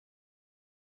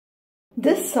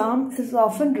This psalm is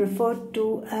often referred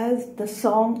to as the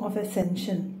Song of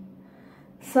Ascension.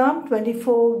 Psalm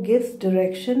 24 gives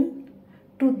direction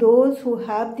to those who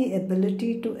have the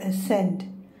ability to ascend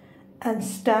and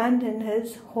stand in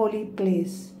His holy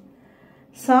place.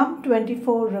 Psalm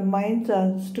 24 reminds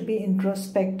us to be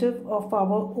introspective of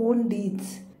our own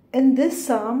deeds. In this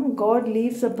psalm, God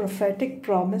leaves a prophetic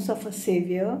promise of a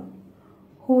Savior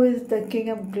who is the King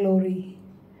of Glory.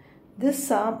 This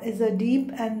psalm is a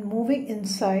deep and moving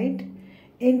insight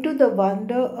into the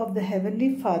wonder of the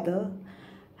Heavenly Father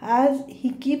as He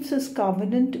keeps His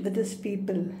covenant with His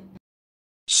people.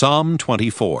 Psalm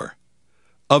 24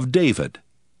 of David,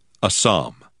 a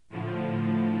psalm.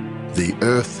 The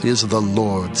earth is the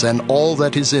Lord's and all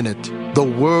that is in it, the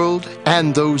world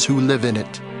and those who live in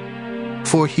it.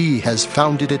 For He has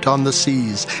founded it on the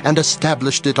seas and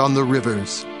established it on the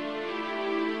rivers.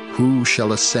 Who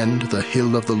shall ascend the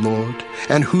hill of the Lord,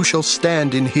 and who shall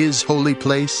stand in His holy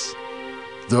place?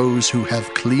 Those who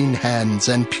have clean hands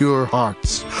and pure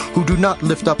hearts, who do not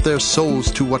lift up their souls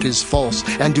to what is false,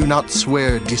 and do not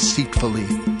swear deceitfully.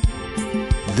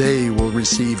 They will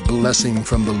receive blessing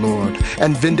from the Lord,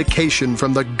 and vindication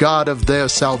from the God of their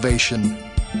salvation.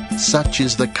 Such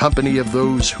is the company of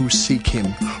those who seek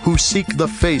Him, who seek the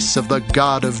face of the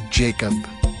God of Jacob.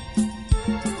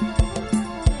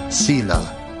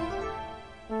 Selah.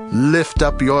 Lift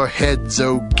up your heads,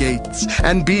 O gates,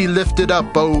 and be lifted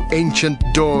up, O ancient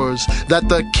doors, that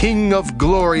the King of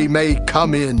glory may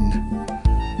come in.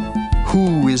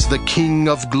 Who is the King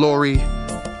of glory?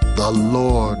 The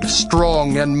Lord,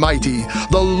 strong and mighty,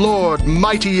 the Lord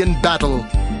mighty in battle.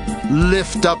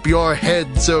 Lift up your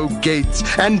heads, O gates,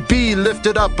 and be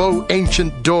lifted up, O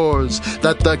ancient doors,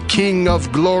 that the King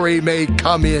of glory may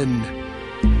come in.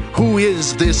 Who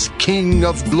is this King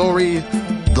of glory?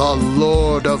 The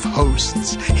Lord of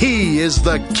hosts. He is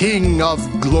the King of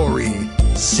glory.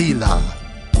 Selah.